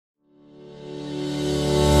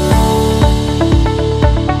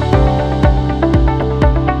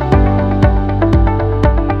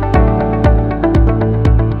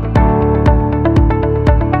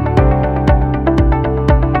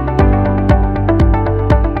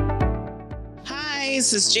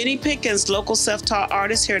This is Jenny Pickens, local self-taught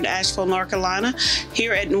artist here in Asheville, North Carolina,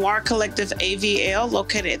 here at Noir Collective AVL,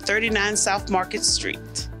 located at 39 South Market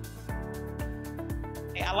Street.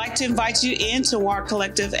 I'd like to invite you into Noir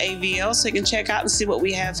Collective AVL so you can check out and see what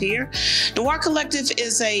we have here. Noir Collective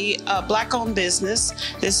is a Black-owned business.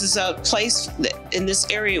 This is a place that in this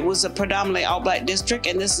area. It was a predominantly all-Black district,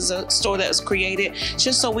 and this is a store that was created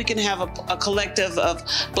just so we can have a collective of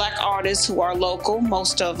Black artists who are local,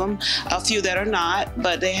 most of them, a few that are not,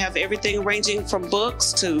 but they have everything ranging from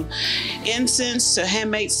books to incense to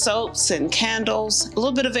handmade soaps and candles, a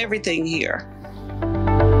little bit of everything here.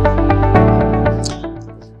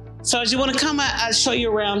 So as you want to come, I'll show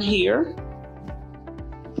you around here.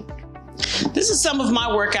 This is some of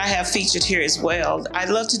my work I have featured here as well. I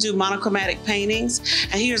love to do monochromatic paintings,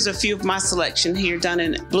 and here's a few of my selection here done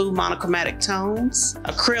in blue monochromatic tones.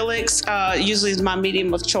 Acrylics usually is my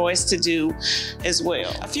medium of choice to do as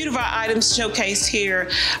well. A few of our items showcased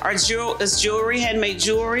here are jewelry, handmade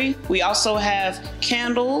jewelry. We also have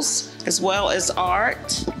candles as well as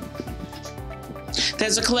art.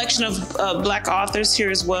 There's a collection of Black authors here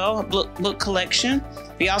as well, a book collection.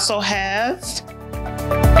 We also have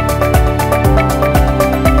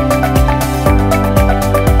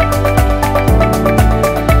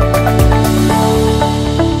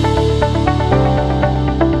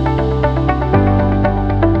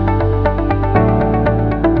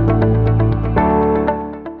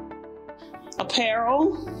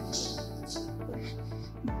apparel.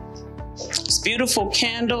 Beautiful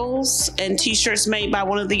candles and t-shirts made by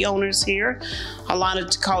one of the owners here, a line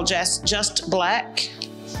called Just Black.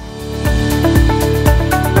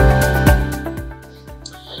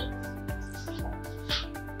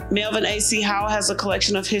 Melvin A.C. Howell has a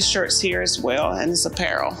collection of his shirts here as well, and his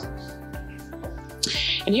apparel.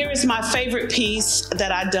 And here is my favorite piece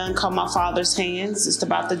that I've done called My Father's Hands. It's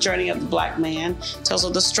about the journey of the Black man. It tells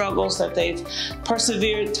of the struggles that they've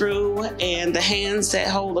persevered through and the hands that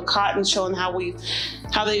hold the cotton, showing how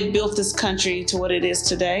they've built this country to what it is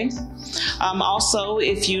today. Also,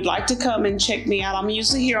 if you'd like to come and check me out, I'm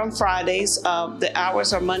usually here on Fridays. The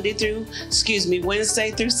hours are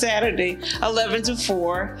Wednesday through Saturday, 11 to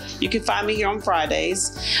 4. You can find me here on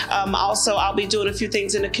Fridays. Also, I'll be doing a few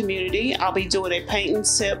things in the community. I'll be doing a paint and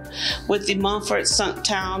sip with the Mumford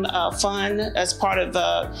Sunktown Fund as part of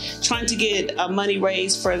trying to get money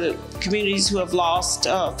raised for the communities who have lost,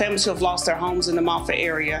 families who have lost their homes in the Mumford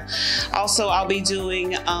area. Also, I'll be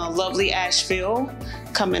doing lovely Asheville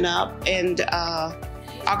coming up, and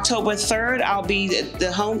October 3rd, I'll be at the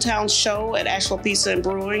hometown show at Asheville Pizza and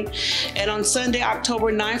Brewing. And on Sunday,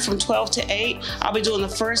 October 9th from 12 to 8, I'll be doing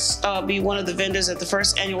be one of the vendors at the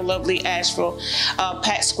first annual Lovely Asheville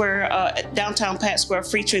downtown Pat Square,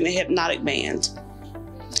 featuring the Hypnotic Band.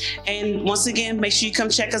 And once again, make sure you come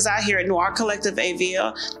check us out here at Noir Collective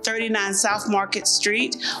AVL, 39 South Market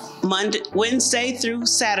Street, Wednesday through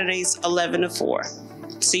Saturdays, 11 to 4.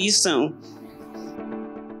 See you soon.